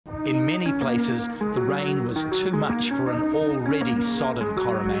In many places, the rain was too much for an already sodden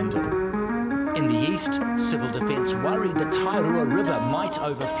Coromandel. In the east, Civil Defence worried the Tairua River might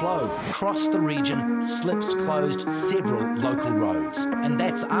overflow. Across the region, slips closed several local roads. And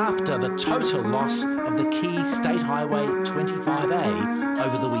that's after the total loss of the key State Highway 25A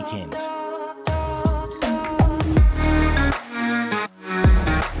over the weekend.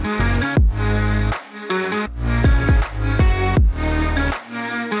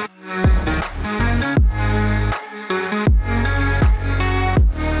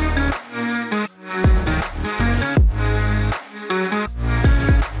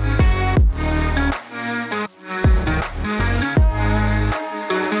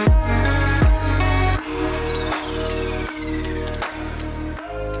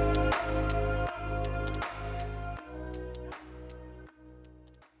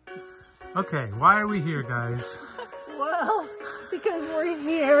 Okay, why are we here, guys? Well, because we're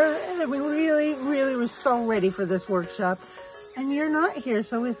here and we really were so ready for this workshop. And you're not here,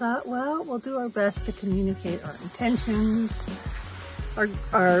 so we thought, well, we'll do our best to communicate our intentions,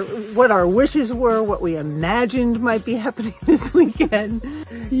 what our wishes were, what we imagined might be happening this weekend.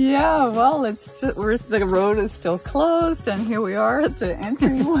 Yeah, well, the road is still closed, and here we are at the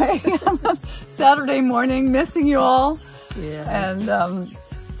entryway on Saturday morning, missing you all. Yeah. And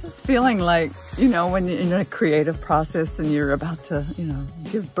just feeling like, you know, when you're in a creative process and you're about to, you know,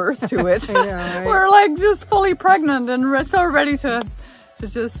 give birth to it. Yeah, right. We're like just fully pregnant and so ready to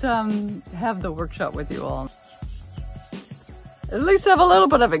just have the workshop with you all. At least have a little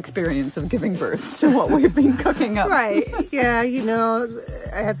bit of experience of giving birth to what we've been cooking up. Right. Yeah, you know,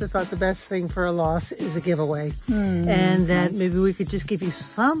 I have to thought the best thing for a loss is a giveaway. And that maybe we could just give you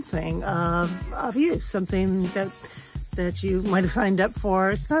something of use, something that you might have signed up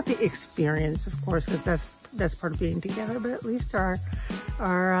for. It's not the experience, of course, because that's part of being together, but at least our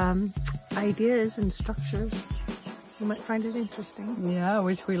ideas and structures. You might find it interesting. Yeah,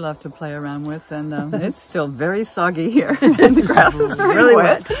 which we love to play around with, and it's still very soggy here, and the grass is very really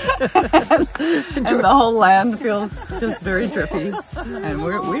wet, and the whole land feels just very drippy. And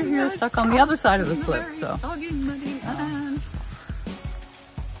we're here stuck on the other side of the slip, so. Soggy, muddy land.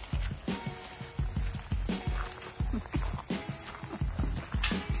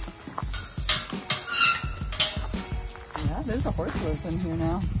 Yeah, there's a horse lives in here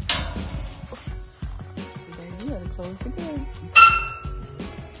now. You gotta close the gate.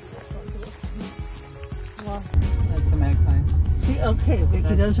 That's a magpie. See, okay,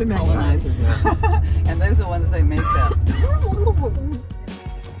 Vicky, those are Colonizers. And those are the ones they make that.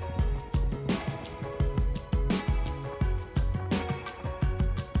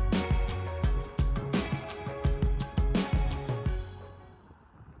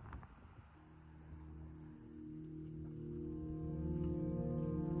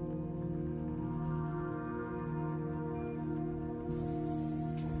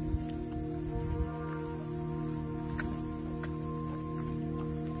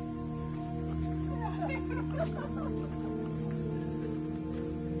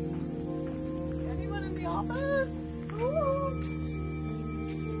 Anyone in the office?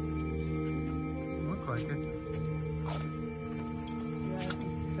 Look like it. Yeah, I think he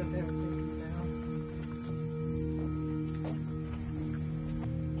said they were taking it down.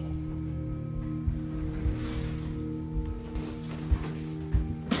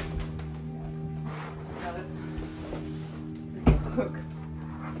 Got it. There's a hook.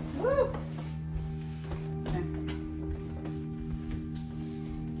 Woo! Okay.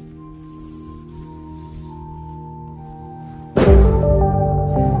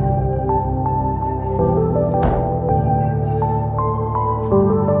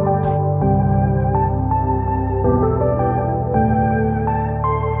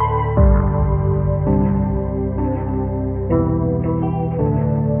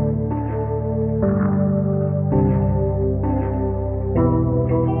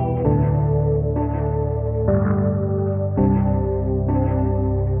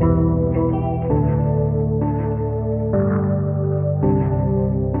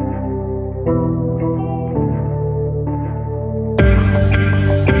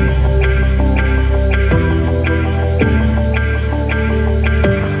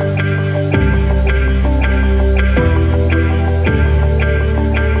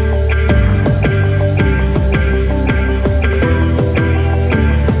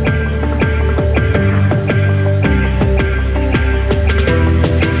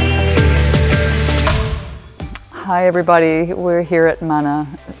 Hi everybody, we're here at Mana,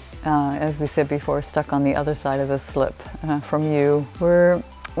 as we said before, stuck on the other side of the slip from you. We're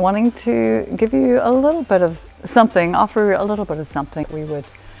wanting to give you a little bit of something, offer a little bit of something. We would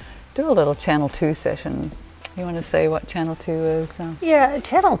do a little Channel 2 session. You want to say what Channel 2 is? Yeah,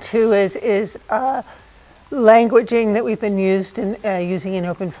 Channel 2 is languaging that we've been using in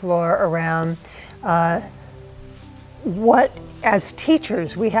Open Floor around what, as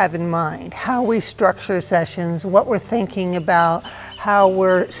teachers, we have in mind, how we structure sessions, what we're thinking about, how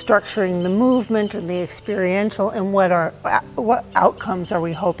we're structuring the movement or the experiential, and what outcomes are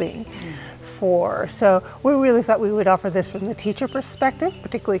we hoping for. So we really thought we would offer this from the teacher perspective,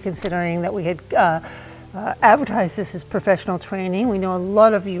 particularly considering that we had advertised this as professional training. We know a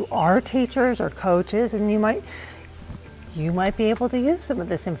lot of you are teachers or coaches, and you might be able to use some of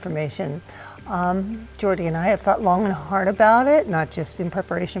this information. Geordie and I have thought long and hard about it, not just in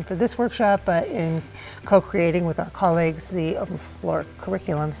preparation for this workshop, but in co-creating with our colleagues the Open Floor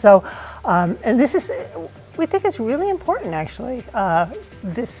curriculum. So, and this is, we think it's really important actually,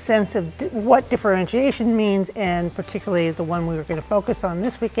 this sense of what differentiation means, and particularly the one we were going to focus on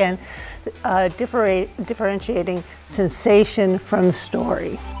this weekend, differentiating sensation from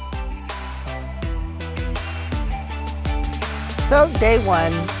story. So day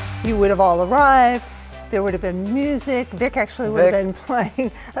one, you would have all arrived. There would have been music. Vic actually would have been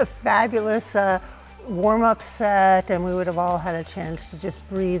playing a fabulous warm-up set, and we would have all had a chance to just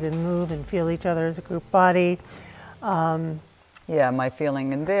breathe and move and feel each other as a group body. Yeah, my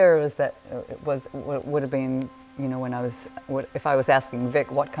feeling in there is that it would have been, you know, when if I was asking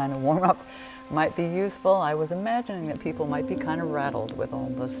Vic what kind of warm-up might be useful, I was imagining that people might be kind of rattled with all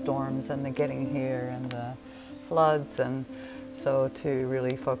the storms and the getting here and the floods, and so to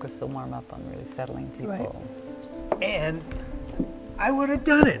really focus the warm-up on really settling people. Right. And I would have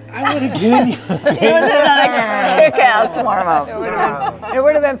done it. I would have given you. You would have done a kick-ass warm-up. It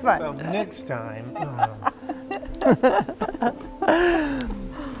would have been fun. So next time.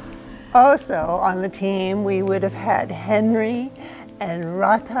 Also on the team, we would have had Henry and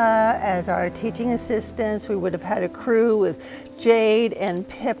Rata as our teaching assistants. We would have had a crew with Jade and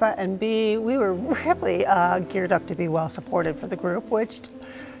Pippa and Bee. We were really geared up to be well supported for the group, which,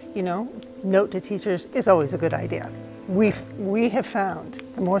 you know, note to teachers is always a good idea. We have found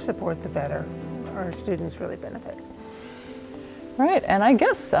the more support, the better. Our students really benefit. Right, and I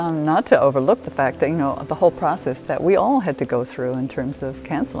guess not to overlook the fact that, you know, the whole process that we all had to go through in terms of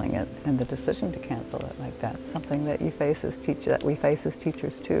canceling it and the decision to cancel it like that. Something that we face as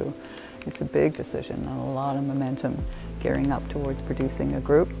teachers too. It's a big decision and a lot of momentum gearing up towards producing a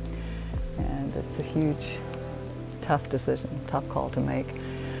group, and it's a huge, tough decision, tough call to make.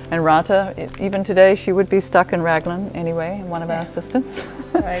 And Rata, even today, she would be stuck in Raglan anyway, one of our assistants.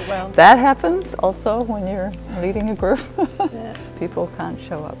 Right, well. That happens also when you're leading a group. Yeah. People can't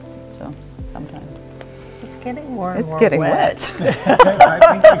show up, so sometimes. It's getting more and more getting wet.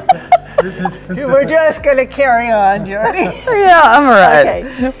 We're just going to carry on, Geordie. Yeah, I'm all right.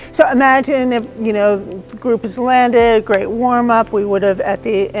 Okay. So imagine if, you know, the group has landed, great warm-up. We would have, at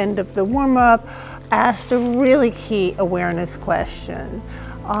the end of the warm-up, asked a really key awareness question,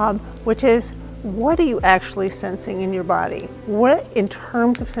 which is, what are you actually sensing in your body? What, in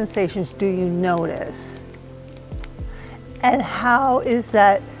terms of sensations, do you notice? And how is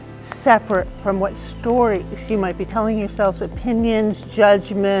that separate from what stories you might be telling yourselves, opinions,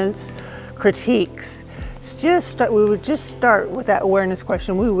 judgments, critiques? We would just start with that awareness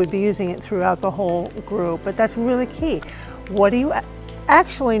question. We would be using it throughout the whole group, but that's really key. What are you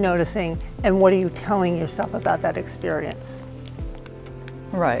actually noticing, and what are you telling yourself about that experience?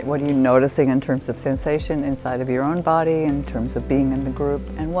 Right, what are you noticing in terms of sensation inside of your own body, in terms of being in the group,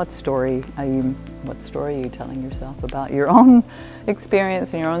 and what story are you telling yourself about your own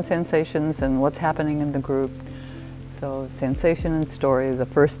experience and your own sensations and what's happening in the group? So sensation and story is the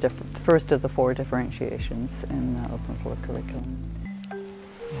first of the 4 differentiations in the Open Floor curriculum.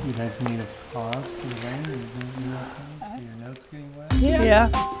 You guys need a pause for the rain? Your notes getting wet? Yeah.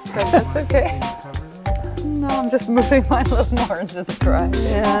 That's okay. No, I'm just moving mine a little more into the dry.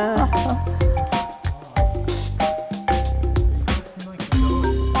 Yeah.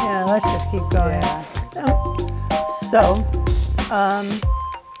 Yeah, let's just keep going. Yeah.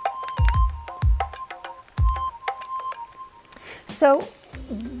 So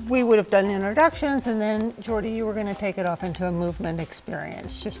we would have done introductions, and then Geordie, you were going to take it off into a movement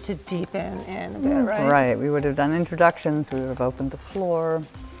experience, just to deepen in a bit, right? Right. We would have done introductions. We would have opened the floor,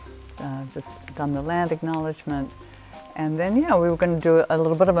 just done the land acknowledgement, and then we were going to do a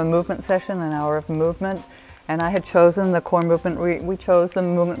little bit of a movement session, an hour of movement. And I had chosen the core movement. We chose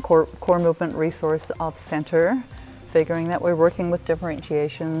the core movement resource of center, figuring that we're working with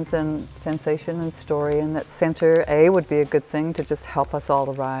differentiations and sensation and story, and that center A would be a good thing to just help us all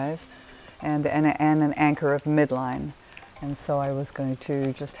arrive, and an anchor of midline. And so I was going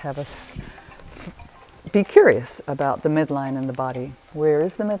to just have us be curious about the midline in the body. Where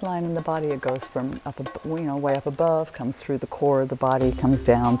is the midline in the body? It goes from up, way up above, comes through the core of the body, comes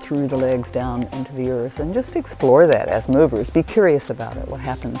down through the legs, down into the earth, and just explore that as movers. Be curious about it. What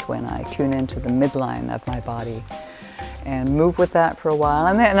happens when I tune into the midline of my body and move with that for a while,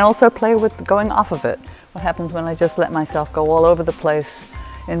 and also play with going off of it. What happens when I just let myself go all over the place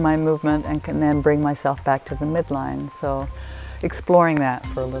in my movement and can then bring myself back to the midline? So exploring that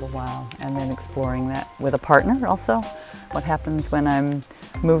for a little while, and then exploring that with a partner also. What happens when I'm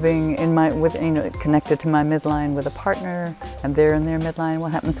moving in connected to my midline with a partner, and they're in their midline?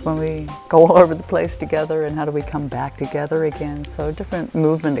 What happens when we go all over the place together, and how do we come back together again? So different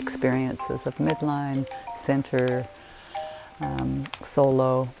movement experiences of midline, center,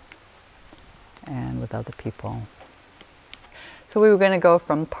 solo, and with other people. So we were going to go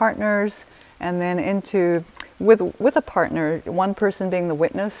from partners and then into with a partner, one person being the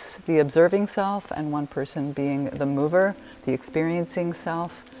witness, the observing self, and one person being the mover, the experiencing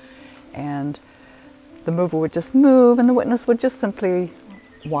self. And the mover would just move, and the witness would just simply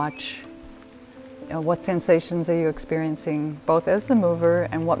watch. What sensations are you experiencing, both as the mover,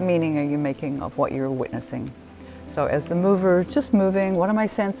 and what meaning are you making of what you're witnessing? So as the mover, just moving, what am I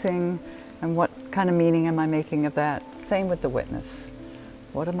sensing, and what kind of meaning am I making of that? Same with the witness.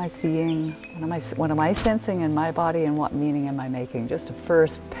 What am I seeing? What am I sensing in my body, and what meaning am I making? Just a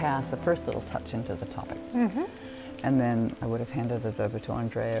first pass, a first little touch into the topic. Mm-hmm. And then I would have handed it over to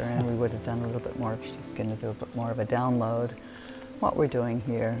Andrea, and we would have done a little bit more. She's going to do a bit more of a download. What we're doing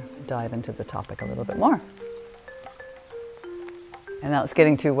here, dive into the topic a little bit more. And now it's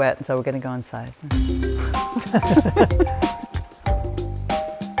getting too wet, so we're going to go inside.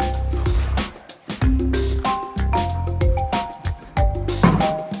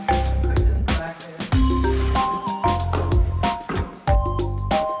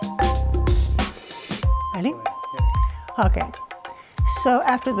 Okay, so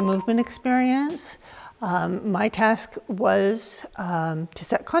after the movement experience, my task was to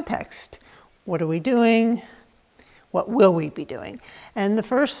set context. What are we doing? What will we be doing? And the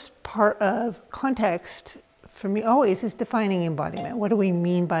first part of context for me always is defining embodiment. What do we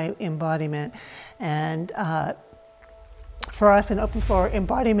mean by embodiment? And for us in Open Floor,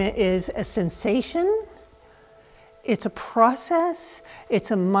 embodiment is a sensation, it's a process, it's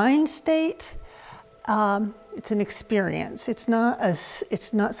a mind state, it's an experience. It's not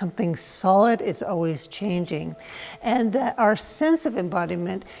something solid. It's always changing, and that our sense of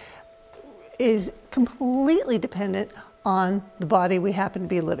embodiment is completely dependent on the body we happen to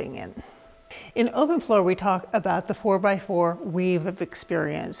be living in. In Open Floor, we talk about the 4x4 weave of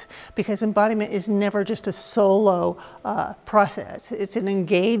experience, because embodiment is never just a solo process. It's an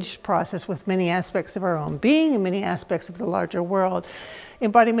engaged process with many aspects of our own being and many aspects of the larger world.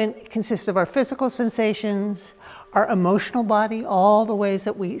 Embodiment consists of our physical sensations, our emotional body, all the ways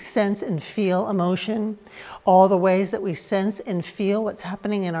that we sense and feel emotion, all the ways that we sense and feel what's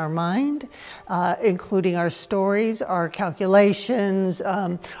happening in our mind, including our stories, our calculations,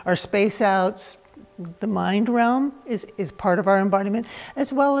 our space outs. The mind realm is part of our embodiment,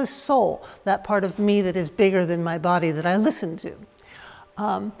 as well as soul, that part of me that is bigger than my body that I listen to.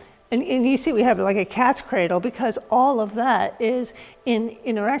 And you see we have like a cat's cradle, because all of that is in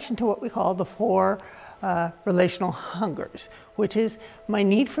interaction to what we call the 4 relational hungers, which is my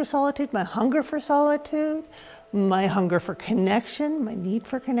need for solitude, my hunger for solitude, my hunger for connection, my need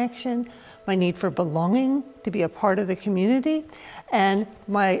for belonging, to be a part of the community, and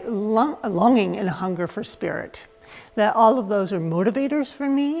my longing and hunger for spirit. That all of those are motivators for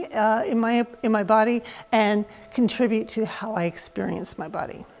me in my body and contribute to how I experience my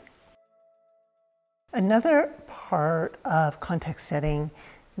body. Another part of context setting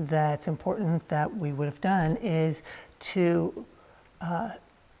that's important that we would have done is to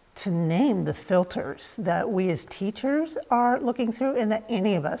name the filters that we as teachers are looking through, and that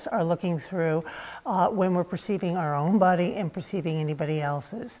any of us are looking through when we're perceiving our own body and perceiving anybody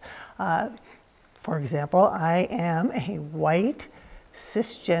else's. For example, I am a white,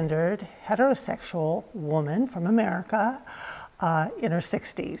 cisgendered, heterosexual woman from America in her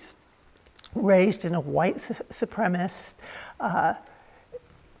 60s. Raised in a white supremacist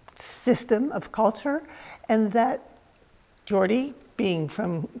system of culture, and that Geordie, being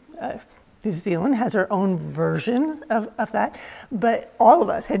from New Zealand, has her own version of that, but all of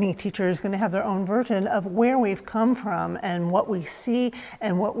us, any teacher is going to have their own version of where we've come from and what we see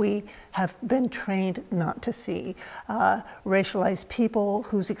and what we have been trained not to see. Racialized people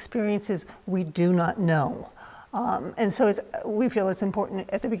whose experiences we do not know. And so we feel it's important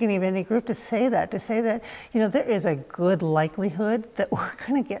at the beginning of any group to say that, there is a good likelihood that we're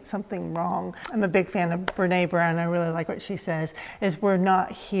going to get something wrong. I'm a big fan of Brene Brown. I really like what she says, is we're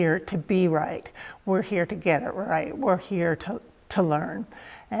not here to be right. We're here to get it right. We're here to learn.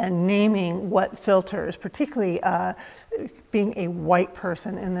 And naming what filters, particularly being a white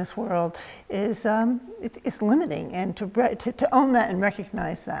person in this world, is it's limiting. And to own that and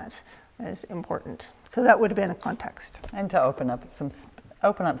recognize that is important. So that would have been a context. And to open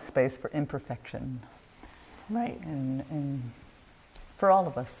up space for imperfection. Right. And for all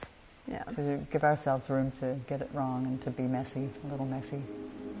of us. Yeah. To give ourselves room to get it wrong and to be messy, a little messy.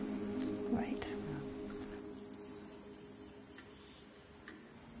 Right.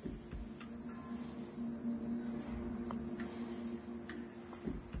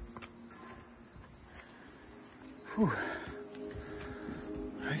 Whew.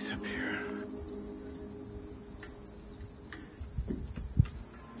 Nice up here.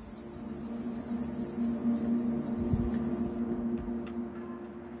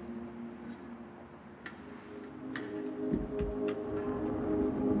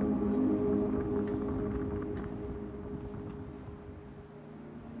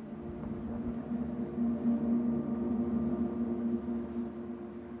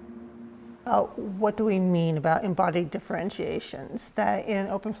 What do we mean about embodied differentiations? That in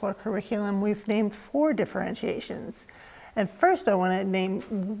open floor curriculum, we've named 4 differentiations. And first I want to name,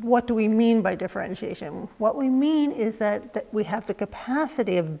 what do we mean by differentiation? What we mean is that we have the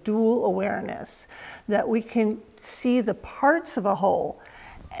capacity of dual awareness, that we can see the parts of a whole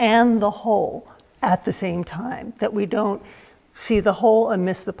and the whole at the same time, that we don't see the whole and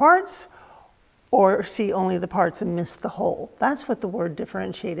miss the parts, or see only the parts and miss the whole. That's what the word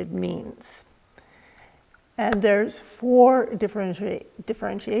differentiated means. And there's 4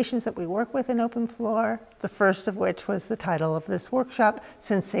 differentiations that we work with in open floor, the first of which was the title of this workshop,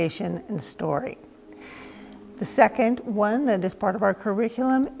 Sensation and Story. The second one that is part of our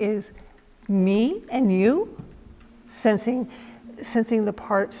curriculum is me and you, sensing the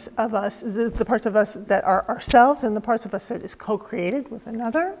parts of us, the parts of us that are ourselves and the parts of us that is co-created with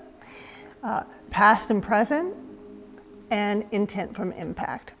another, past and present, and intent from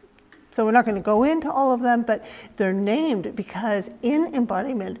impact. So we're not going to go into all of them, but they're named because in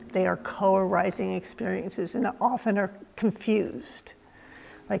embodiment, they are co-arising experiences and often are confused,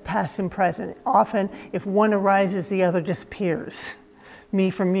 like past and present. Often, if one arises, the other disappears. Me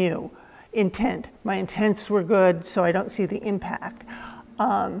from you. Intent. My intents were good, so I don't see the impact.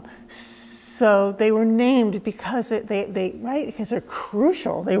 So they were named because because they're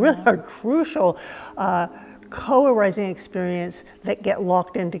crucial. They really are crucial co-arising experience that get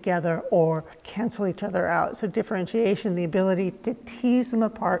locked in together or cancel each other out. So differentiation, the ability to tease them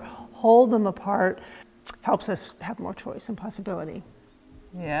apart, hold them apart, helps us have more choice and possibility.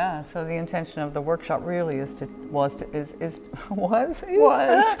 Yeah, so the intention of the workshop really was to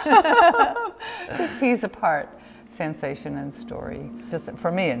tease apart sensation and story. Just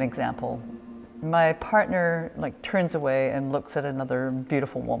for me, an example. My partner turns away and looks at another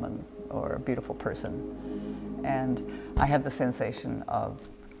beautiful woman or a beautiful person. And I have the sensation of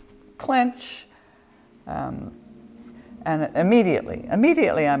clench, and immediately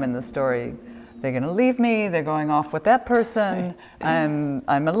I'm in the story. They're going to leave me. They're going off with that person.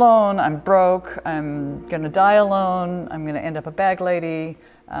 I'm alone. I'm broke. I'm going to die alone. I'm going to end up a bag lady.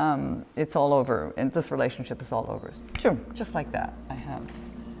 It's all over, and this relationship is all over. Sure, just like that. I have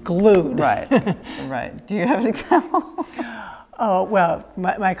glued. Right, right. Do you have an example? Oh, well,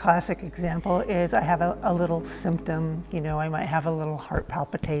 my classic example is I have a little symptom, I might have a little heart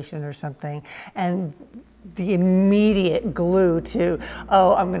palpitation or something, and the immediate glue to,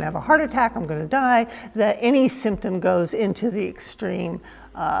 oh, I'm going to have a heart attack, I'm going to die, that any symptom goes into the extreme,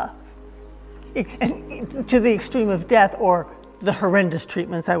 to the extreme of death or the horrendous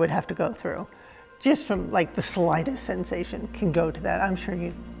treatments I would have to go through. Just from the slightest sensation can go to that. I'm sure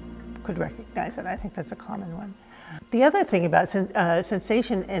you could recognize it. I think that's a common one. The other thing about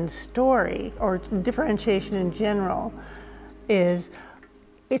sensation and story, or differentiation in general, is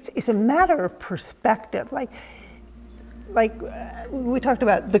it's a matter of perspective. Like we talked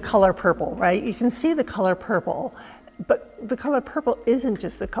about the color purple, right? You can see the color purple, but the color purple isn't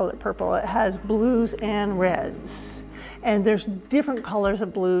just the color purple. It has blues and reds. And there's different colors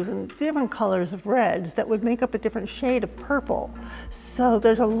of blues and different colors of reds that would make up a different shade of purple. So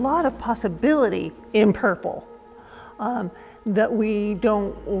there's a lot of possibility in purple. That we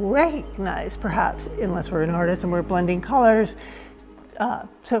don't recognize, perhaps, unless we're an artist and we're blending colors.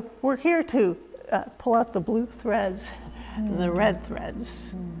 So we're here to pull out the blue threads and the red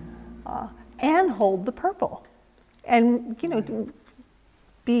threads and hold the purple. And, you know,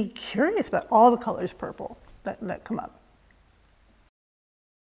 be curious about all the colors purple that come up.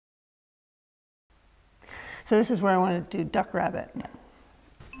 So this is where I want to do duck rabbit.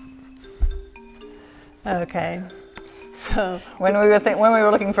 Okay. So when we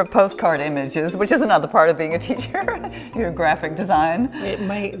were looking for postcard images, which is another part of being a teacher, your graphic design.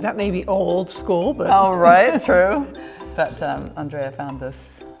 That may be old school, but oh right, true. But Andrea found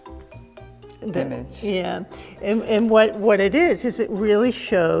this image. Yeah, and what it is it really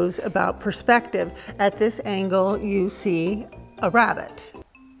shows about perspective. At this angle, you see a rabbit,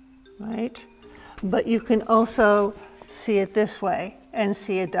 right? But you can also see it this way and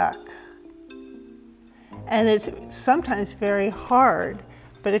see a duck. And it's sometimes very hard,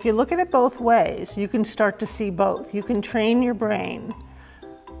 but if you look at it both ways, you can start to see both. You can train your brain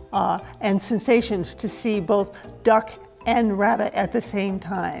and sensations to see both duck and rabbit at the same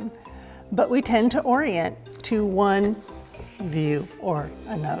time. But we tend to orient to one view or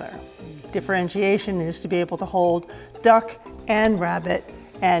another. Differentiation is to be able to hold duck and rabbit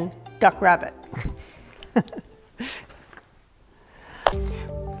and duck rabbit.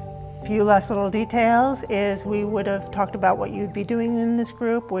 Few last little details is we would have talked about what you'd be doing in this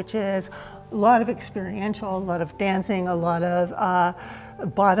group, which is a lot of experiential, a lot of dancing, a lot of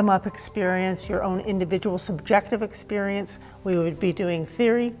bottom-up experience, your own individual subjective experience. We would be doing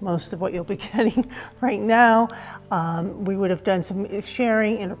theory, most of what you'll be getting right now. We would have done some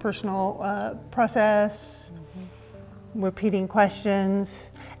sharing, interpersonal process, repeating questions.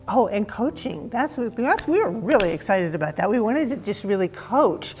 Oh, and coaching. We were really excited about that. We wanted to just really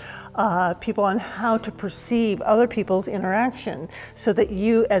coach people on how to perceive other people's interaction so that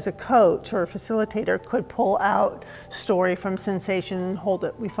you as a coach or a facilitator could pull out story from sensation and hold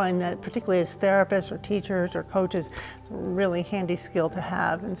it. We find that particularly as therapists or teachers or coaches, it's a really handy skill to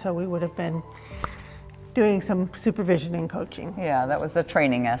have. And so we would have been doing some supervision and coaching. Yeah, that was the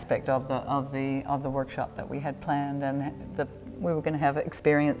training aspect of the workshop that we had planned, and we were going to have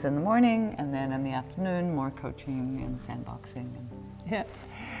experience in the morning, and then in the afternoon, more coaching and sandboxing. Yeah.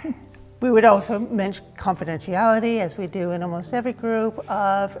 We would also mention confidentiality, as we do in almost every group,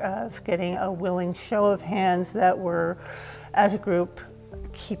 of getting a willing show of hands that we're, as a group,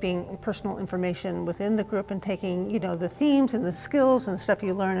 keeping personal information within the group and taking, you know, the themes and the skills and the stuff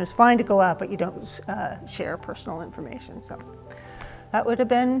you learn. Is fine to go out, but you don't share personal information. So that would have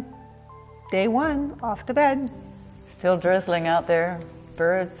been day one, off to bed. Still drizzling out there,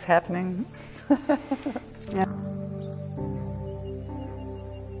 birds happening. Yeah.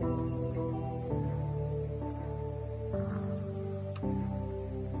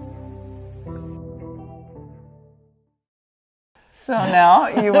 So now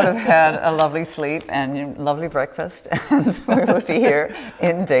you would have had a lovely sleep and a lovely breakfast, and we would be here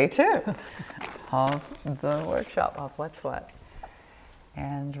in day 2 of the workshop of What's What.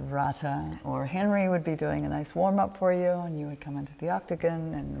 And Rata or Henry would be doing a nice warm-up for you, and you would come into the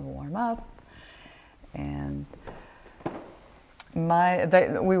octagon and warm up. And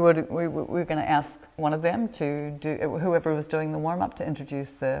we were going to ask one of them to do, whoever was doing the warm-up, to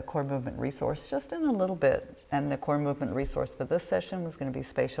introduce the core movement resource just in a little bit. And the core movement resource for this session was going to be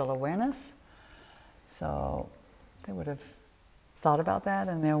spatial awareness. So they would have thought about that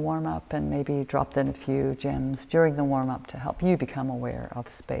in their warm-up and maybe dropped in a few gems during the warm-up to help you become aware of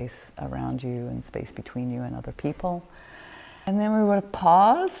space around you and space between you and other people. And then we would have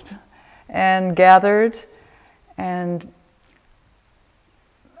paused and gathered, and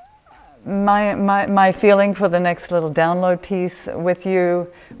my feeling for the next little download piece with you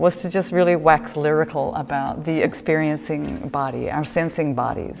was to just really wax lyrical about the experiencing body, our sensing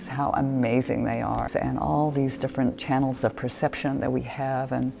bodies, how amazing they are, and all these different channels of perception that we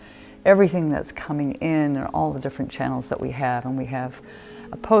have, and everything that's coming in, and all the different channels that we have. And we have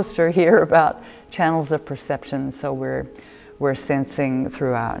a poster here about channels of perception. So we're sensing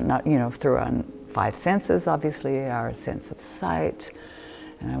through our, through our 5 senses, obviously, our sense of sight.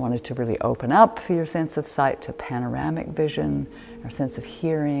 And I wanted to really open up your sense of sight to panoramic vision, our sense of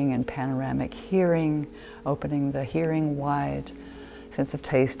hearing and panoramic hearing, opening the hearing wide, sense of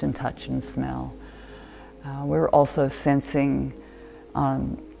taste and touch and smell. We're also sensing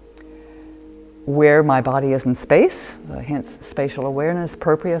where my body is in space, hence spatial awareness,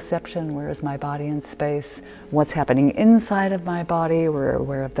 proprioception, where is my body in space, what's happening inside of my body, we're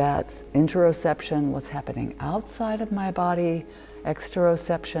aware of that, interoception, what's happening outside of my body,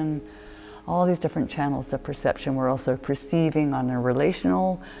 exteroception, all these different channels of perception. We're also perceiving on a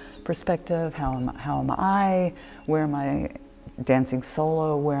relational perspective, how am I, where am I dancing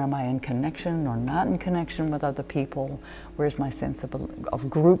solo, where am I in connection or not in connection with other people, where's my sense of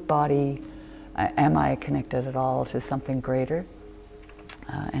group body, Am I connected at all to something greater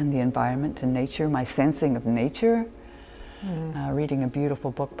and the environment, to nature, my sensing of nature? Reading a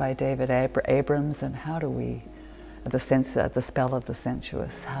beautiful book by David Abrams, and how do we, the spell of the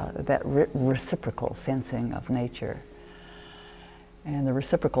sensuous, that reciprocal sensing of nature, and the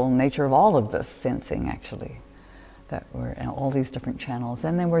reciprocal nature of all of this sensing, actually, that we're in all these different channels.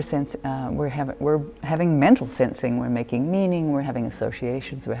 And then we're having mental sensing. We're making meaning. We're having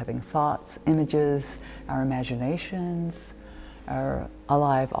associations. We're having thoughts, images. Our imaginations are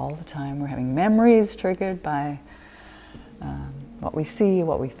alive all the time. We're having memories triggered by what we see,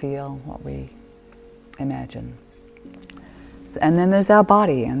 what we feel, what we imagine. And then there's our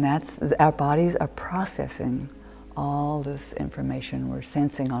body, and our bodies are processing all this information. We're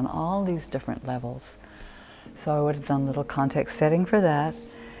sensing on all these different levels. So I would have done a little context setting for that,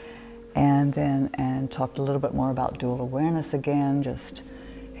 and talked a little bit more about dual awareness again. Just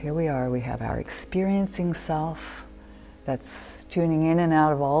here we are, we have our experiencing self that's tuning in and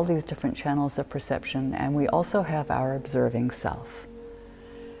out of all these different channels of perception, and we also have our observing self.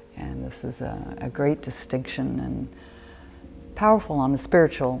 And this is a great distinction, and powerful on a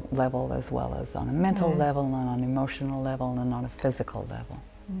spiritual level as well as on a mental level, and on an emotional level, and on a physical level.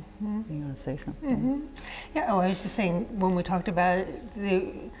 You want to say something? Yeah, I was just saying, when we talked about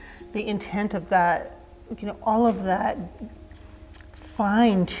the intent of that, all of that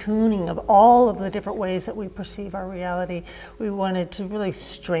fine-tuning of all of the different ways that we perceive our reality, we wanted to really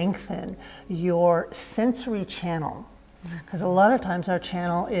strengthen your sensory channel. Because a lot of times our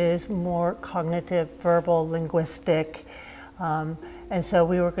channel is more cognitive, verbal, linguistic, and so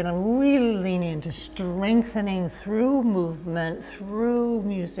we were going to really lean into strengthening through movement, through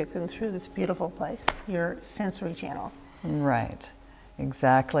music, and through this beautiful place, your sensory channel. Right,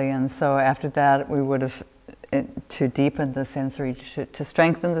 exactly. And so after that, we would have, to deepen the sensory, to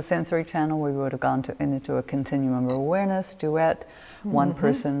strengthen the sensory channel, we would have gone into a continuum of awareness, duet, one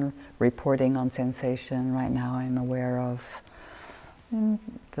person reporting on sensation. Right now I'm aware of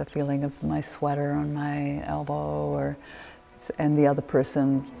the feeling of my sweater on my elbow, and the other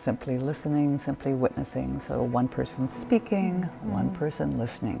person simply listening, simply witnessing. So one person speaking, one person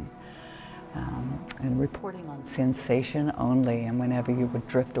listening. And reporting on sensation only, and whenever you would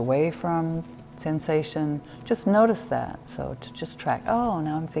drift away from sensation, just notice that. So to just track, oh,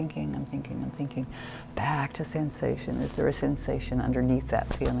 now I'm thinking, back to sensation. Is there a sensation underneath that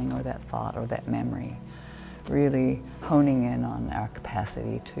feeling or that thought or that memory? Really honing in on our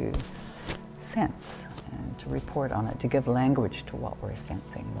capacity to sense and to report on it, to give language to what we're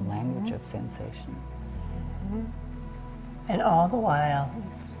sensing, the language of sensation. And all the while,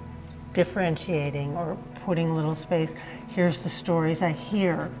 differentiating or putting a little space. Here's the stories I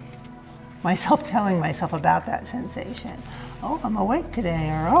hear myself telling myself about that sensation. Oh, I'm awake today,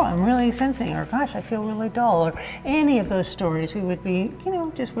 or oh, I'm really sensing, or gosh, I feel really dull, or any of those stories. We would be,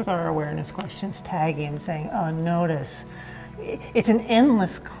 just with our awareness questions, tagging and saying, oh, notice. It's an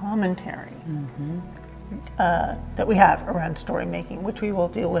endless commentary that we have around story making, which we will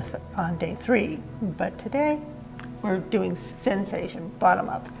deal with on day 3. But today, we're doing sensation, bottom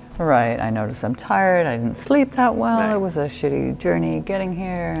up. Right, I notice I'm tired, I didn't sleep that well, It was a shitty journey getting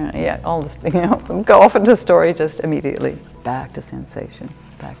here. Yeah, all this, go off into story just immediately. Back to sensation,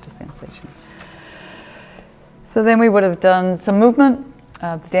 back to sensation. So then we would have done some movement.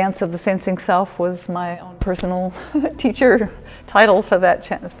 The Dance of the Sensing Self was my own personal teacher title for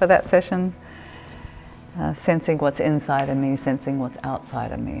that session. Sensing what's inside of me, sensing what's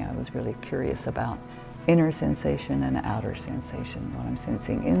outside of me. I was really curious about inner sensation and outer sensation, what I'm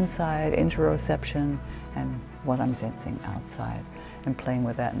sensing inside, interoception, and what I'm sensing outside, and playing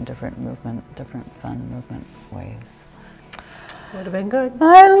with that in different fun movement ways. Would have been good.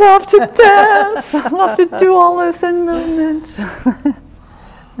 I love to dance. I love to do all this in movement.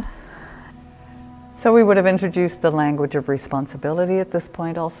 So we would have introduced the language of responsibility at this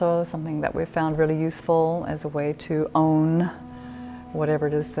point also, something that we found really useful as a way to own whatever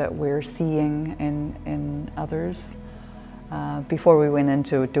it is that we're seeing in others, before we went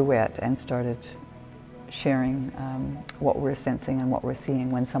into a duet and started sharing what we're sensing and what we're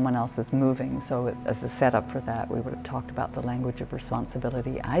seeing when someone else is moving. So as a setup for that, we would have talked about the language of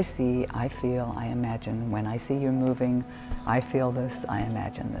responsibility. I see, I feel, I imagine. When I see you moving, I feel this, I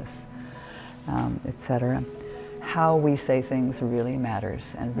imagine this, etc. How we say things really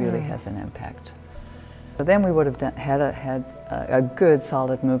matters and really has an impact. So then we would have had a good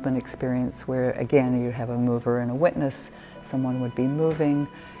solid movement experience where, again, you have a mover and a witness. Someone would be moving,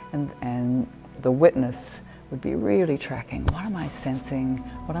 and the witness would be really tracking. What am I sensing?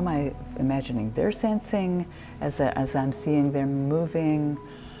 What am I imagining they're sensing as I'm seeing them moving?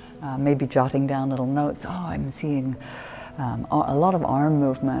 maybe jotting down little notes. Oh, I'm seeing a lot of arm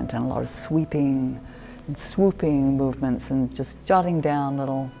movement and a lot of sweeping and swooping movements, and just jotting down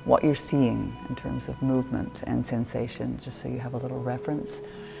little what you're seeing in terms of movement and sensation, just so you have a little reference.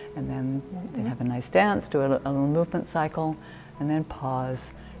 And then they'd have a nice dance, do a little movement cycle, and then pause,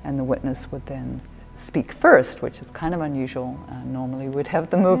 and the witness would then speak first, which is kind of unusual. Normally we'd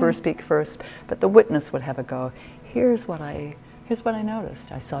have the mover speak first, but the witness would have a go. Here's what I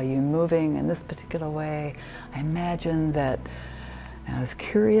noticed. I saw you moving in this particular way. I imagined that I was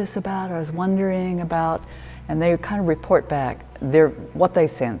curious about, I was wondering about, and they would kind of report back what they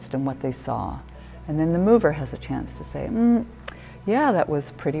sensed and what they saw. And then the mover has a chance to say, yeah, that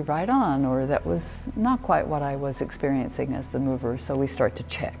was pretty right on, or that was not quite what I was experiencing as the mover. So we start to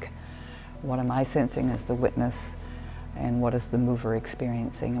check. What am I sensing as the witness, and what is the mover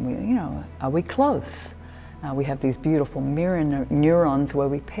experiencing? And we, are we close? We have these beautiful mirror neurons where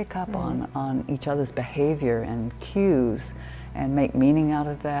we pick up on each other's behavior and cues and make meaning out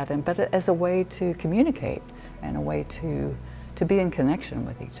of that, but as a way to communicate and a way to be in connection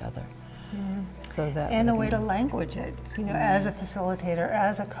with each other. So that and a way to language it. As a facilitator,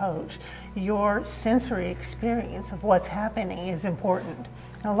 as a coach, your sensory experience of what's happening is important.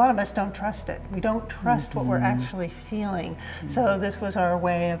 And a lot of us don't trust it. We don't trust what we're actually feeling. So this was our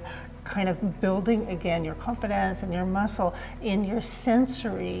way of kind of building, again, your confidence and your muscle in your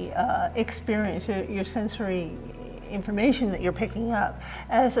sensory experience, your sensory information that you're picking up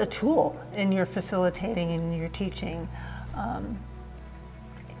as a tool in your facilitating and your teaching.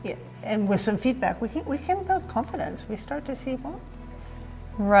 And with some feedback, we can build confidence. We start to see, well.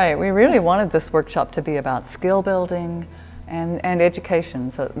 Right, we really wanted this workshop to be about skill building and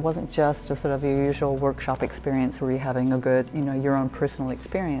education. So it wasn't just a sort of your usual workshop experience where you're having a good, your own personal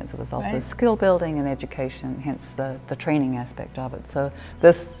experience. It was also skill building and education, hence the training aspect of it. So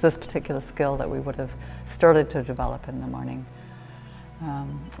this particular skill that we would have started to develop in the morning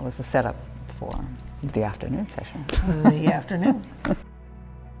was the setup for the afternoon session. The afternoon.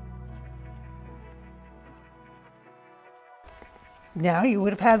 Now you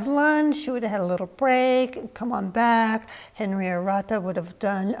would have had lunch, you would have had a little break, come on back. Andrea Rata would have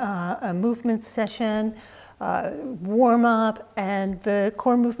done a movement session, warm up, and the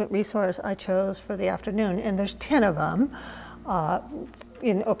core movement resource I chose for the afternoon, and there's 10 of them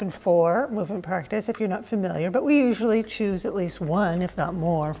in open floor movement practice if you're not familiar, but we usually choose at least one, if not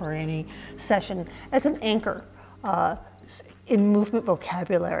more, for any session as an anchor. In movement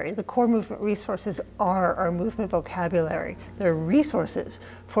vocabulary. The core movement resources are our movement vocabulary. They're resources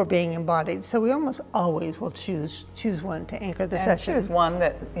for being embodied. So we almost always will choose one to anchor the session. Choose one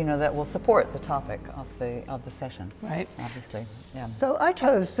that that will support the topic of the session. Right. Obviously. Yeah. So I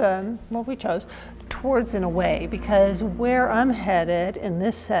chose we chose towards and away, because where I'm headed in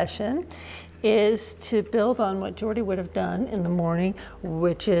this session is to build on what Geordie would have done in the morning,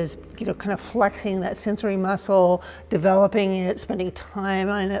 which is, kind of flexing that sensory muscle, developing it, spending time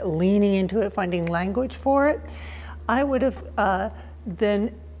on it, leaning into it, finding language for it. I would have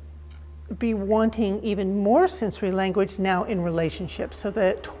then be wanting even more sensory language now in relationships, so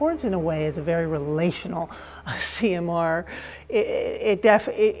that towards and away is a very relational CMR. It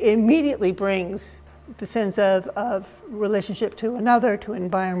immediately brings the sense of relationship to another, to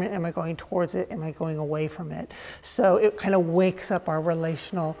environment. Am I going towards it? Am I going away from it? So it kind of wakes up our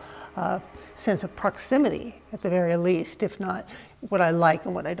relational sense of proximity at the very least, if not what I like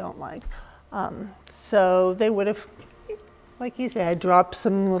and what I don't like. So they would have, like you said, dropped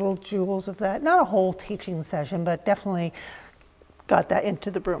some little jewels of that. Not a whole teaching session, but definitely got that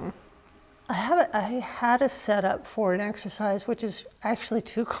into the room. I had a setup for an exercise which is actually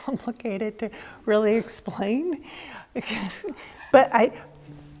too complicated to really explain. But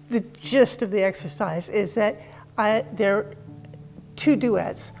the gist of the exercise is that there are 2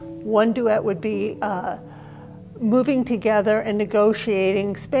 duets. One duet would be moving together and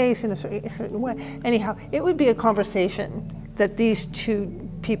negotiating space in a certain way. Anyhow, it would be a conversation that these 2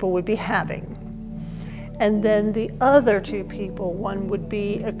 people would be having. And then the other 2 people, one would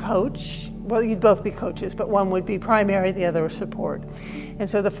be a coach. Well, you'd both be coaches, but one would be primary, the other support. And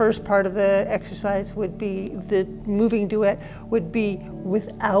so the first part of the exercise would be, the moving duet would be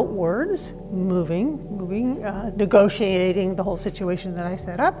without words, moving, negotiating the whole situation that I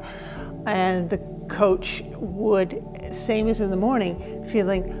set up. And the coach would, same as in the morning,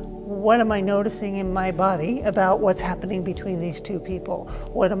 feeling, what am I noticing in my body about what's happening between these 2 people?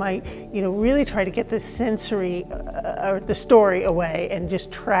 What am I, really try to get the sensory or the story away and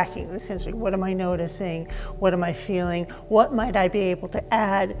just tracking the sensory. What am I noticing? What am I feeling? What might I be able to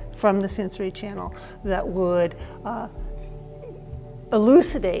add from the sensory channel that would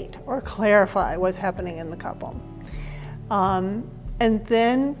elucidate or clarify what's happening in the couple. And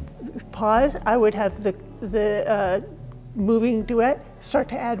then pause, I would have the moving duet start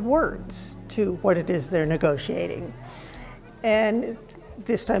to add words to what it is they're negotiating. And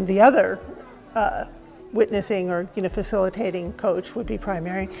this time the other witnessing or facilitating coach would be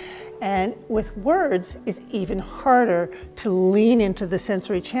primary. And with words, it's even harder to lean into the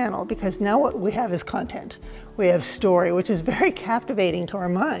sensory channel, because now what we have is content. We have story, which is very captivating to our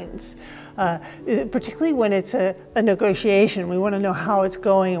minds. Particularly when it's a negotiation. We want to know how it's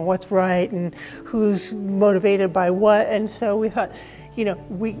going and what's right and who's motivated by what. And so we thought,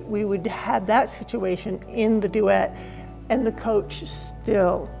 we would have that situation in the duet, and the coach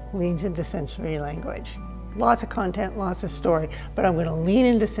still leans into sensory language. Lots of content, lots of story, but I'm going to lean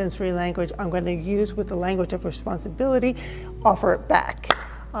into sensory language. I'm going to use with the language of responsibility, offer it back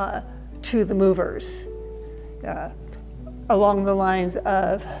to the movers along the lines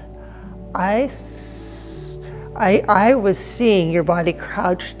of, I was seeing your body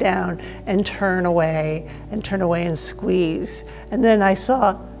crouch down and turn away and squeeze. And then I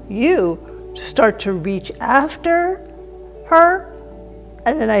saw you start to reach after her,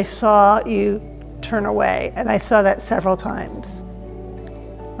 and then I saw you turn away, and I saw that several times.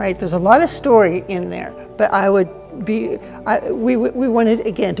 Right? There's a lot of story in there, but we wanted,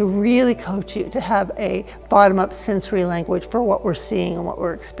 again, to really coach you to have a bottom-up sensory language for what we're seeing and what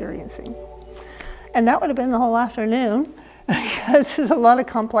we're experiencing. And that would have been the whole afternoon, because there's a lot of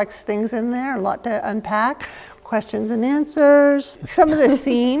complex things in there, a lot to unpack, questions and answers. Some of the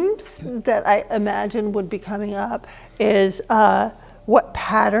themes that I imagine would be coming up is what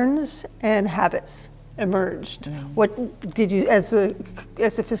patterns and habits emerged. What did you, as a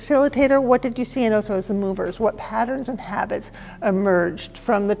facilitator, what did you see, and also as the movers, what patterns and habits emerged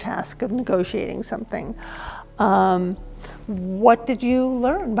from the task of negotiating something? What did you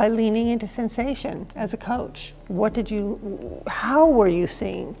learn by leaning into sensation as a coach? How were you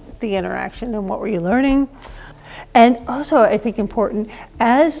seeing the interaction, and what were you learning? And also, I think important,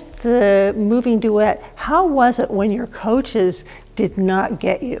 as the moving duet, how was it when your coaches did not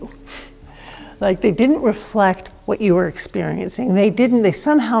get you? Like, they didn't reflect what you were experiencing. They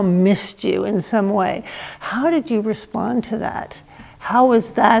somehow missed you in some way. How did you respond to that? How was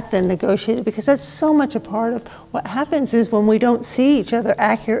that then negotiated? Because that's so much a part of what happens is when we don't see each other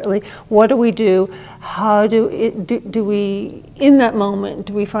accurately, what do we do? How do we, in that moment,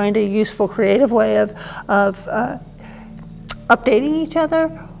 do we find a useful, creative way of updating each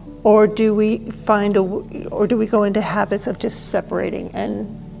other? Or do we go into habits of just separating and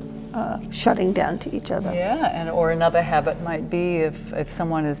shutting down to each other? Yeah, or another habit might be if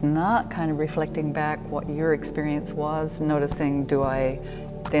someone is not kind of reflecting back what your experience was, noticing, do I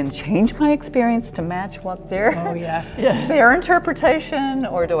then change my experience to match what their their interpretation,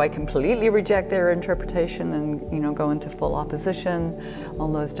 or do I completely reject their interpretation and go into full opposition? All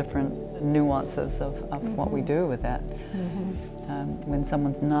those different nuances of what we do with that. When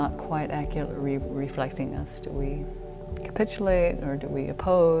someone's not quite accurately reflecting us, do we capitulate, or do we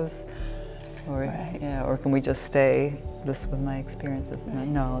oppose, or or can we just stay, this was my experience,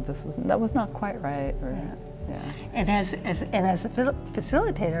 no, that was not quite right, or And as a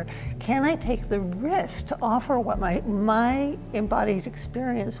facilitator, can I take the risk to offer what my embodied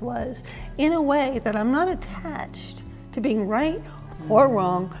experience was in a way that I'm not attached to being right or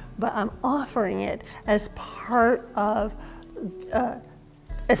wrong, but I'm offering it as part of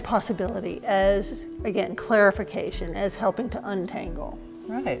as possibility, as, again, clarification, as helping to untangle.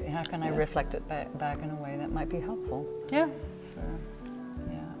 Right. How can I reflect it back in a way that might be helpful? Yeah.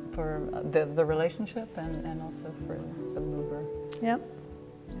 For the relationship and also for the mover. Yep.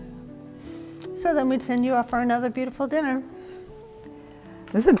 So then we'd send you off for another beautiful dinner.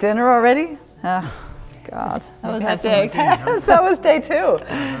 Is it dinner already? Oh, God. That was that day. So that was day 2.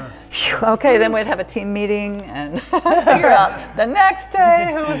 Okay, then we'd have a team meeting and figure out the next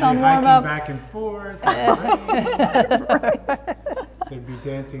day who was on warm-up. Back and forth. They'd be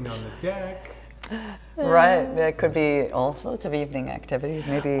dancing on the deck. Right, there could be all sorts of evening activities.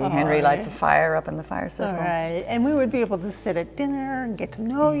 Maybe Henry lights a fire up in the fire circle. All right, and we would be able to sit at dinner and get to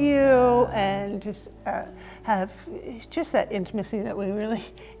know you and just have just that intimacy that we really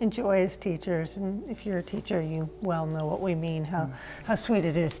enjoy as teachers. And if you're a teacher, you well know what we mean, how sweet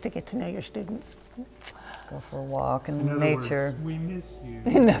it is to get to know your students. Go for a walk in nature. Words, we miss you.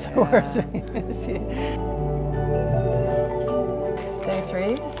 In other words, we miss you. Day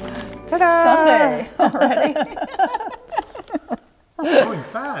 3. Ta-da! Sunday already. It's going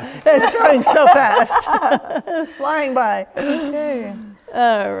fast. It's going so fast. Flying by. Okay.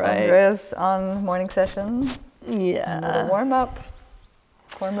 All right. Andrea's on morning session. Yeah. Warm up.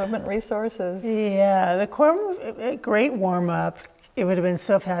 core movement resources. Yeah, the core great warm-up. It would have been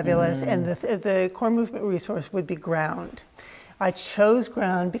so fabulous. And the core movement resource would be ground. I chose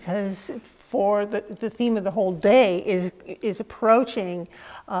ground because for the theme of the whole day is approaching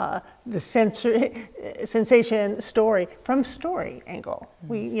the sensation story from story angle.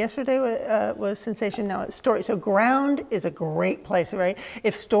 Yesterday was sensation, now it's story. So ground is a great place, right?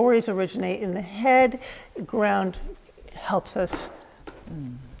 If stories originate in the head, ground helps us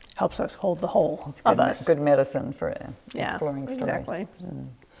hold the whole of us. Good medicine for exploring story. Exactly.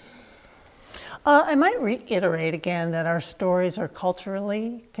 I might reiterate again that our stories are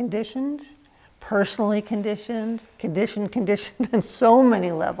culturally conditioned, personally conditioned on so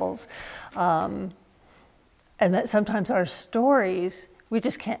many levels. And that sometimes our stories, we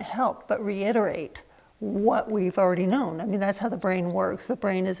just can't help but reiterate what we've already known. I mean, that's how the brain works. The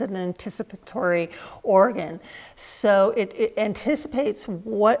brain is an anticipatory organ. So it anticipates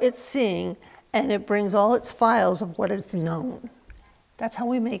what it's seeing and it brings all its files of what it's known. That's how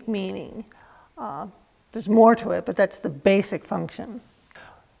we make meaning. There's more to it, but that's the basic function.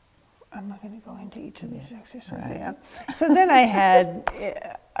 I'm not going to go into each of these exercises. Right. Yeah. So then I had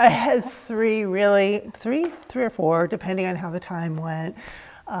three or four, depending on how the time went.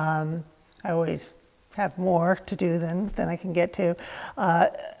 I always have more to do than I can get to.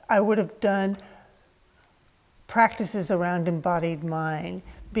 I would have done practices around embodied mind,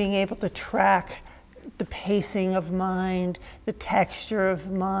 being able to track the pacing of mind, the texture of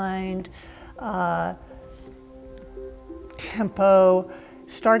mind, tempo,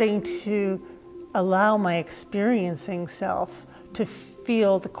 starting to allow my experiencing self to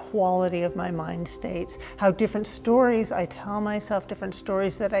feel the quality of my mind states, how different stories I tell myself, different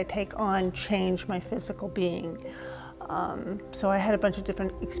stories that I take on change my physical being. So I had a bunch of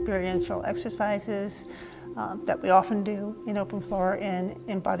different experiential exercises that we often do in open floor and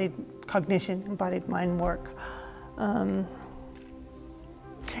embodied cognition, embodied mind work.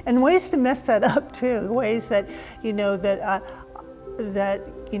 And ways to mess that up too, ways that,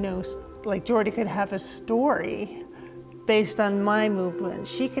 like Geordie could have a story based on my movements.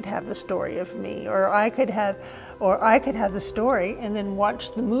 She could have the story of me, or I could have the story and then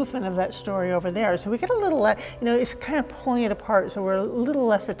watch the movement of that story over there. So we get a little, it's kind of pulling it apart. So we're a little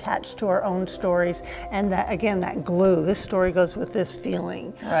less attached to our own stories. And that, again, that glue, this story goes with this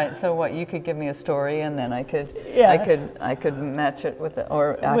feeling. Right, so what, you could give me a story and then I could match it with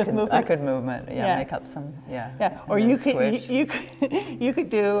I could movement, make up some, Or you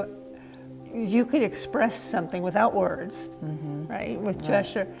could express something without words, right, with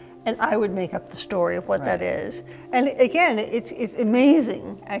gesture. And I would make up the story of what that is. And again, it's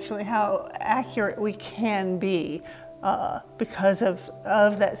amazing, actually, how accurate we can be because of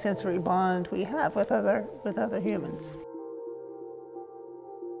that sensory bond we have with other humans.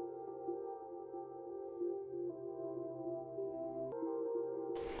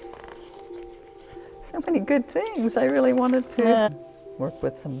 So many good things. I really wanted to work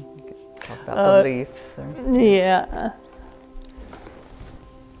with some, talk about beliefs. Yeah.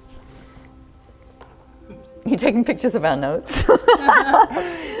 You taking pictures of our notes? So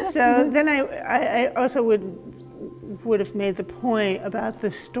then I also would have made the point about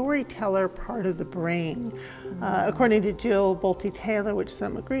the storyteller part of the brain. According to Jill Bolte-Taylor, which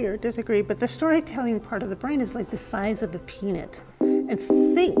some agree or disagree, but the storytelling part of the brain is like the size of a peanut. And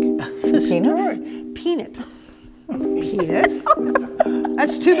think of the story. Peanut. Peanut?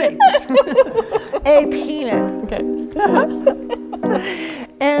 That's too big. A peanut. Okay.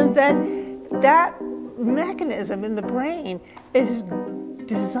 And that mechanism in the brain is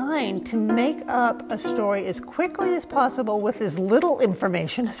designed to make up a story as quickly as possible with as little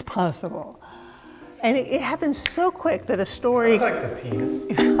information as possible. And it happens so quick that a story... I like the penis.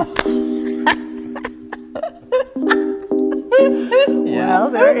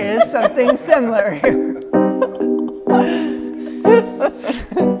 Well, there is something similar here.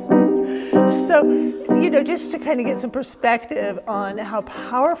 So, just to kind of get some perspective on how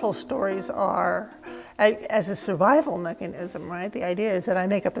powerful stories are as a survival mechanism, right? The idea is that I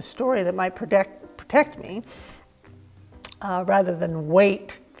make up a story that might protect me rather than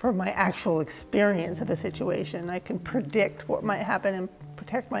wait for my actual experience of a situation. I can predict what might happen and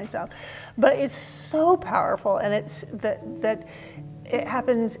protect myself. But it's so powerful, and it's that it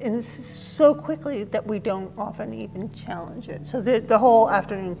happens so quickly that we don't often even challenge it. So the whole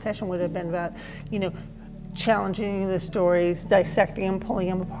afternoon session would have been about, challenging the stories, dissecting them, pulling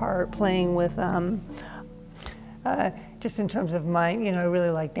them apart, playing with just in terms of mind, I really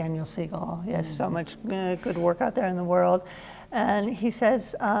like Daniel Siegel. He has so much good work out there in the world. And he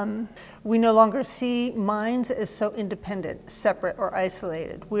says, we no longer see minds as so independent, separate, or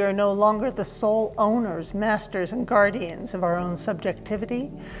isolated. We are no longer the sole owners, masters, and guardians of our own subjectivity.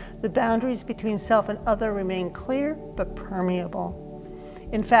 The boundaries between self and other remain clear but permeable.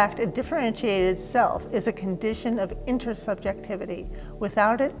 In fact, a differentiated self is a condition of intersubjectivity.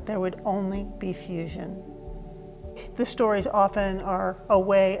 Without it, there would only be fusion. The stories often are a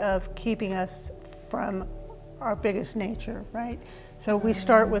way of keeping us from our biggest nature, right? So we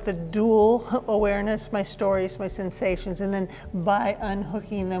start with a dual awareness, my stories, my sensations, and then by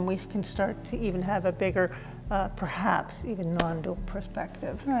unhooking them, we can start to even have a bigger, perhaps even non-dual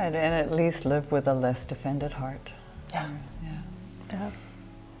perspective. Right, and at least live with a less defended heart. Yeah.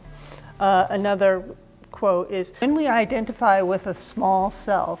 Another quote is, when we identify with a small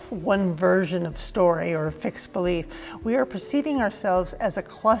self, one version of story or a fixed belief, we are perceiving ourselves as a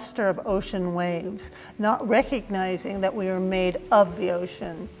cluster of ocean waves, not recognizing that we are made of the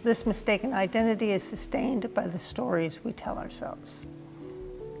ocean. This mistaken identity is sustained by the stories we tell ourselves.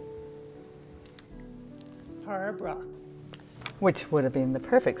 Tara Brach. Which would have been the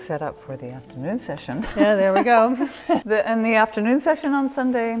perfect setup for the afternoon session. Yeah, there we go. In the afternoon session on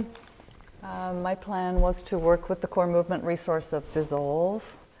Sunday, my plan was to work with the core movement resource of dissolve,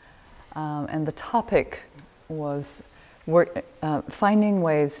 and the topic was finding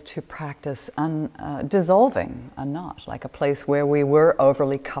ways to practice dissolving a knot, like a place where we were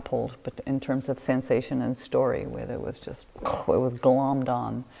overly coupled, but in terms of sensation and story, where there was just, it was glommed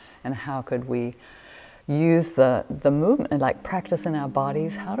on, and how could we use the movement, like practice in our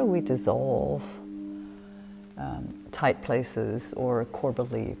bodies, how do we dissolve tight places or core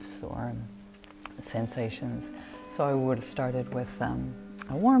beliefs or sensations. So I would have started with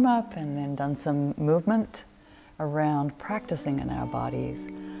a warm-up and then done some movement around practicing in our bodies,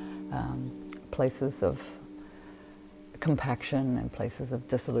 places of compaction and places of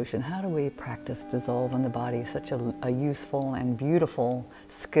dissolution. How do we practice dissolve in the body? Such a useful and beautiful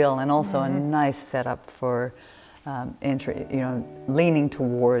skill, and also a nice setup for entry, leaning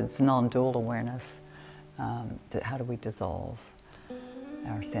towards non-dual awareness. How do we dissolve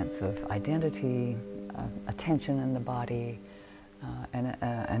our sense of identity, attention in the body, and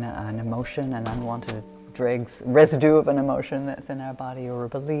an emotion, an unwanted dregs, residue of an emotion that's in our body, or a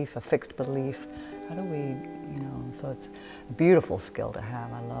belief, a fixed belief. How do we, so it's a beautiful skill to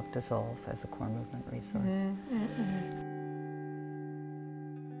have. I love dissolve as a core movement resource.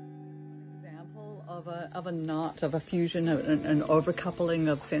 Of a knot, of a fusion, an overcoupling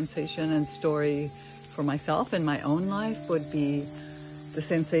of sensation and story for myself in my own life would be the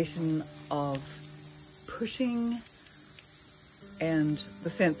sensation of pushing and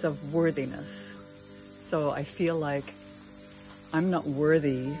the sense of worthiness. So I feel like I'm not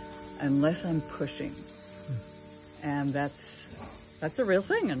worthy unless I'm pushing. And that's a real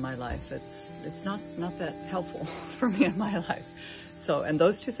thing in my life. It's not that helpful for me in my life. So, and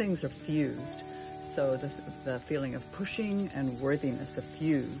those two things are fused. So the feeling of pushing and worthiness are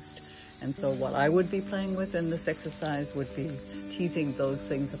fused. And so what I would be playing with in this exercise would be teasing those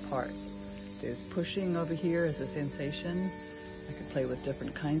things apart. There's pushing over here as a sensation. I could play with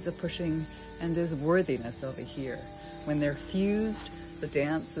different kinds of pushing. And there's worthiness over here. When they're fused, the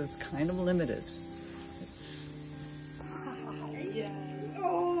dance is kind of limited.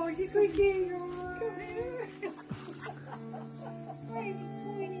 Oh, you could get come here.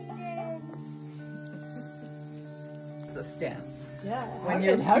 This dance. Yeah. When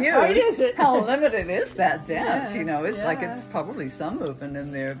you're how fused, tight is it? how limited is that dance? Yeah, It's like it's probably some movement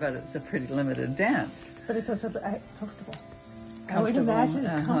in there, but it's a pretty limited dance. But it's also comfortable. I would imagine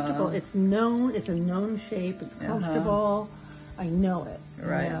it's comfortable. It's known. It's a known shape. It's comfortable. I know it.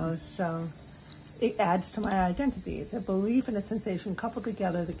 Right. So it adds to my identity. It's a belief and a sensation coupled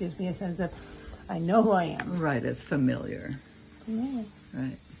together that gives me a sense of I know who I am. Right. It's familiar. Yeah.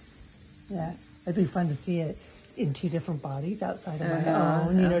 Right. Yeah. It'd be fun to see it in two different bodies outside of my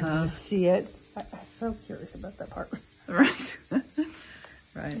own. To see it. I'm so curious about that part. Right.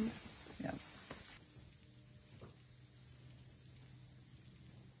 Right. Yeah.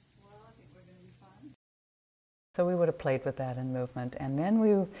 So we would have played with that in movement, and then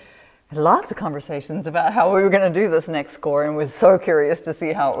we had lots of conversations about how we were going to do this next score, and was so curious to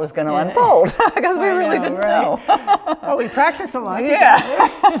see how it was going to unfold, because we really didn't know. Oh, we practiced a lot. Yeah.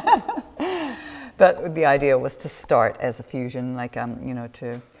 But the idea was to start as a fusion, like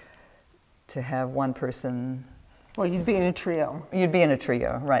to have one person. Well, you'd be in a trio. You'd be in a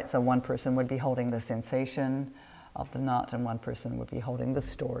trio, right? So one person would be holding the sensation of the knot, and one person would be holding the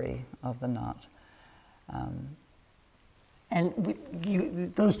story of the knot. and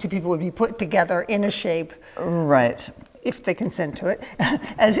those two people would be put together in a shape, Right. if they consent to it,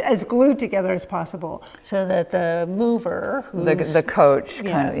 as glued together as possible, so that the mover, The coach,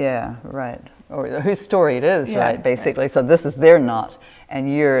 Yeah. kind of, yeah, right. Or whose story it is, Yeah, right, basically. So this is their knot,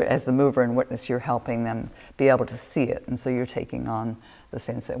 and you're, as the mover and witness, you're helping them be able to see it. And so you're taking on the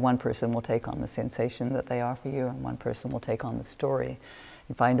sense that one person will take on the sensation that they offer you, and one person will take on the story,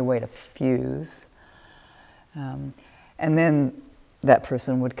 and find a way to fuse. And then that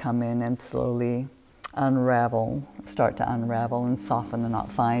person would come in and slowly unravel, start to unravel and soften the knot,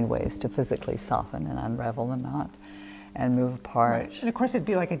 find ways to physically soften and unravel the knot and move apart. And of course, it'd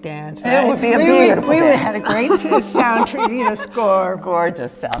be like a dance, right? It would be a beautiful We would dance. have had a great sound, score.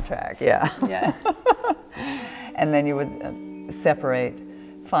 Gorgeous soundtrack, yeah. Yeah. And then you would separate,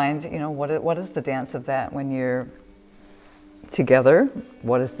 find, what is the dance of that when you're together?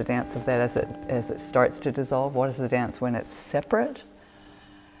 What is the dance of that as it starts to dissolve? What is the dance when it's separate?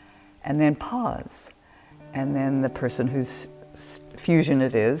 And then pause. And then the person whose fusion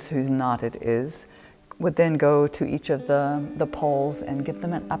it is, whose knot it is, would then go to each of the poles and give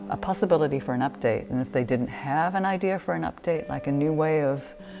them a possibility for an update. And if they didn't have an idea for an update, like a new way of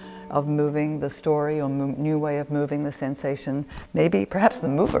moving the story or new way of moving the sensation, maybe perhaps the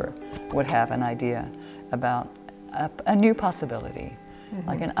mover would have an idea about a new possibility,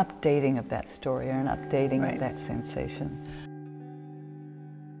 like an updating of that story or an updating of that sensation.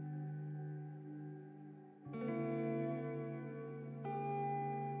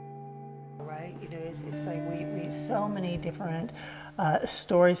 Right, it's like we so many different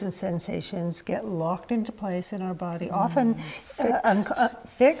stories and sensations get locked into place in our body, often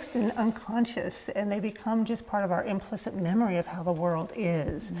fixed and unconscious, and they become just part of our implicit memory of how the world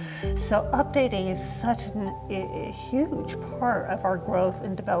is. So updating is such a huge part of our growth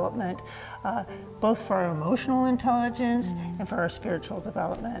and development, both for our emotional intelligence and for our spiritual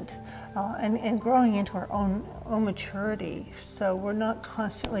development. And growing into our own maturity, so we're not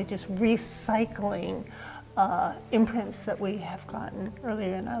constantly just recycling imprints that we have gotten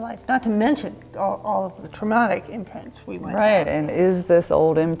earlier in our life, not to mention all of the traumatic imprints we might have. And is this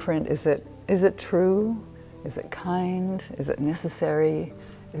old imprint, is it true? Is it kind? Is it necessary?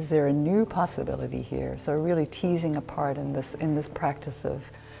 Is there a new possibility here? So really teasing apart in this practice of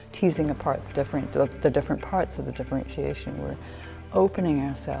teasing apart the different parts of the differentiation. We're opening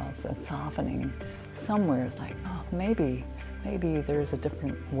ourselves and softening. Somewhere it's like, oh, maybe there's a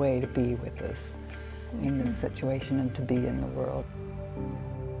different way to be with this, in this situation, and to be in the world.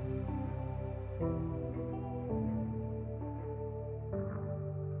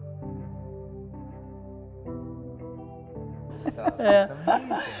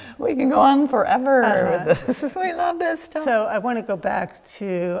 We can go on forever with this. We love this stuff. So I want to go back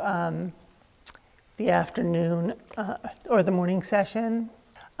to the afternoon or the morning session.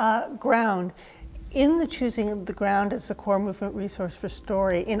 Ground. In the choosing of the ground as a core movement resource for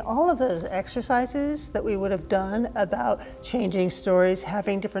story, in all of those exercises that we would have done about changing stories,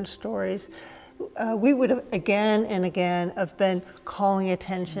 having different stories, we would have again and again have been calling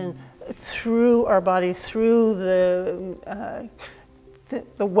attention through our body, through the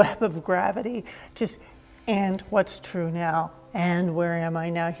web of gravity, and what's true now, and where am I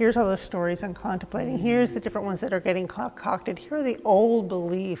now? Here's all the stories I'm contemplating. Here's the different ones that are getting concocted. Here are the old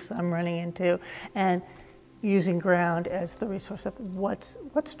beliefs I'm running into, and using ground as the resource of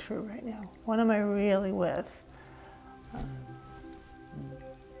what's true right now. What am I really with?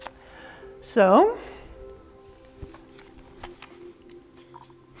 So,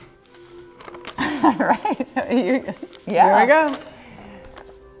 Right. Here we go.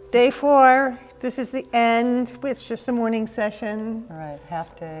 Day 4. This is the end. It's just a morning session. All right,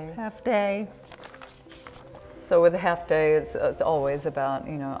 half day. Half day. So with a half day, it's always about,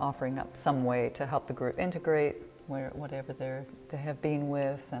 offering up some way to help the group integrate whatever they have been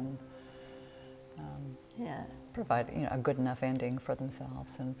with, and provide a good enough ending for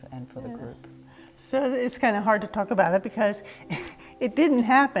themselves and for the group. So it's kind of hard to talk about it because it didn't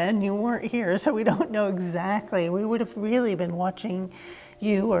happen. You weren't here, so we don't know exactly. We would have really been watching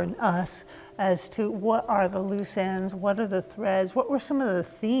you or us as to what are the loose ends, what are the threads, what were some of the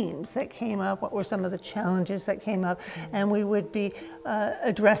themes that came up, what were some of the challenges that came up, and we would be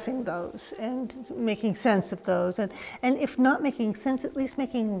addressing those and making sense of those. And if not making sense, at least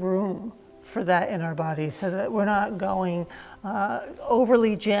making room for that in our bodies so that we're not going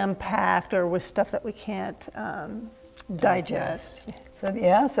overly jam-packed or with stuff that we can't digest. So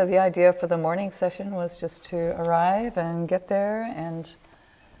the idea for the morning session was just to arrive and get there and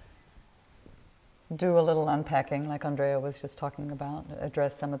do a little unpacking, like Andrea was just talking about,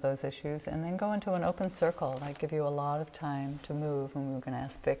 address some of those issues, and then go into an open circle. I give you a lot of time to move, and we were going to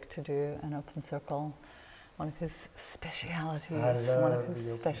ask Vic to do an open circle, one of his specialities, one of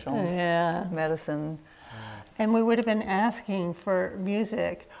his special medicine. And we would have been asking for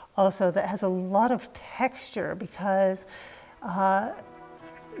music also that has a lot of texture, because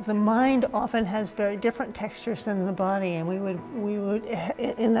the mind often has very different textures than the body, and we would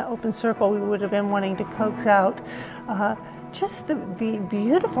in that open circle, we would have been wanting to coax out just the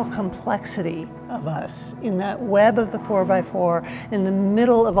beautiful complexity of us in that web of the 4x4, in the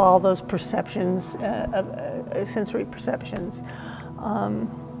middle of all those perceptions, sensory perceptions.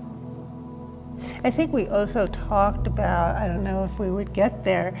 I think we also talked about, I don't know if we would get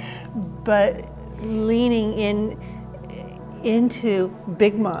there, but leaning into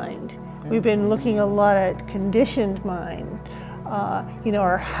big mind. We've been looking a lot at conditioned mind, you know,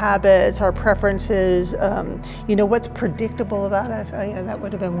 our habits, our preferences, you know, what's predictable about us. That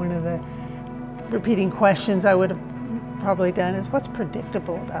would have been one of the repeating questions I would have probably done, is what's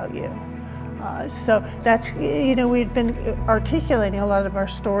predictable about you? So that's, you know, we've been articulating a lot of our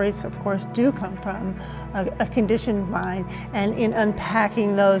stories, of course, do come from a conditioned mind, and in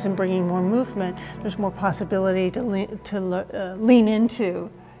unpacking those and bringing more movement, there's more possibility to lean into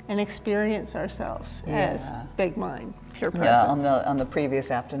and experience ourselves as big mind, pure presence. Yeah, on the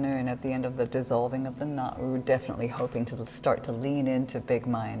previous afternoon, at the end of the dissolving of the knot, we were definitely hoping to start to lean into big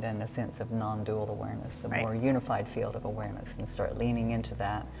mind and a sense of non-dual awareness, a more unified field of awareness, and start leaning into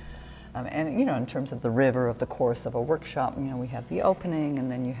that. And you know, in terms of the river of the course of a workshop, you know, we have the opening, and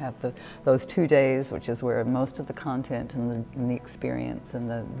then you have those 2 days, which is where most of the content and the experience and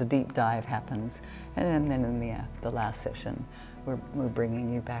the deep dive happens. And then in the last session, we're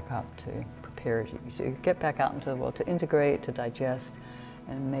bringing you back up to prepare you to get back out into the world, to integrate, to digest,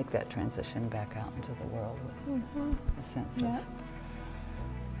 and make that transition back out into the world with a sense of.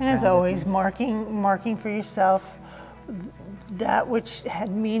 And as always, marking for yourself that which had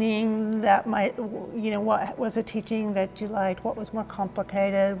meaning, that might, you know, what was a teaching that you liked, what was more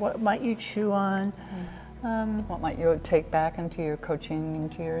complicated, what might you chew on. What might you take back into your coaching,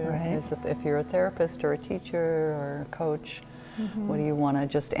 into your, if you're a therapist or a teacher or a coach, what do you want to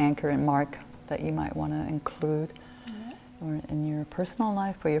just anchor and mark that you might want to include or in your personal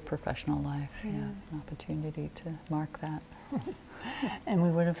life or your professional life? An opportunity to mark that. And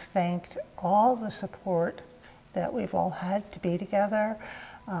we would have thanked all the support that we've all had to be together.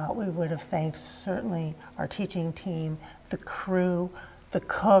 We would have thanked certainly our teaching team, the crew, the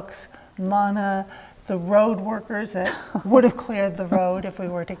cooks, Mana, the road workers that would have cleared the road if we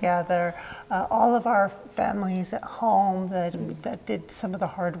were together, all of our families at home that did some of the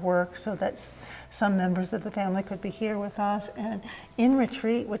hard work so that some members of the family could be here with us, and in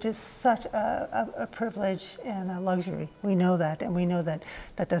retreat, which is such a privilege and a luxury. We know that, and we know that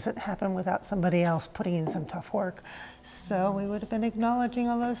that doesn't happen without somebody else putting in some tough work. So we would have been acknowledging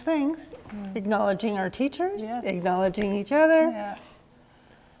all those things, acknowledging our teachers, acknowledging each other.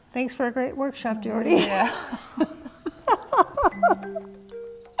 Thanks for a great workshop, Geordie.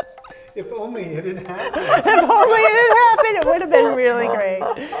 If only it had happened. If only it had happened, it would have been really great.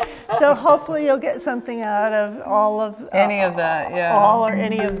 So hopefully you'll get something out of all of any of that, all or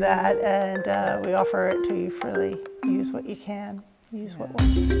any of that, and we offer it to you freely. Use what you can. Use what works.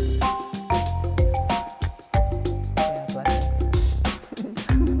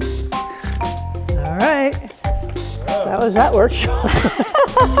 All right. That was that workshop.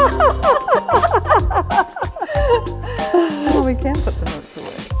 Well, we can put the notes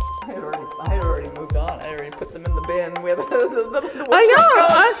away. I had already moved on. I already put them in the bin where the I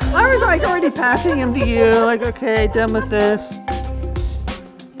know. I was like already passing them to you. Like, okay, done with this.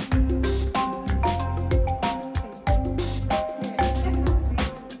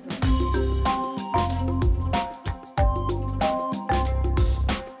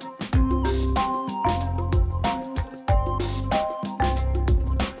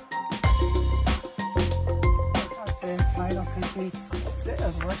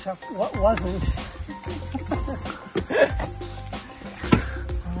 What wasn't?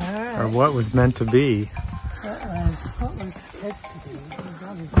 Or what was meant to be.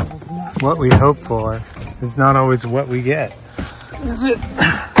 What we hope for is not always what we get, is it?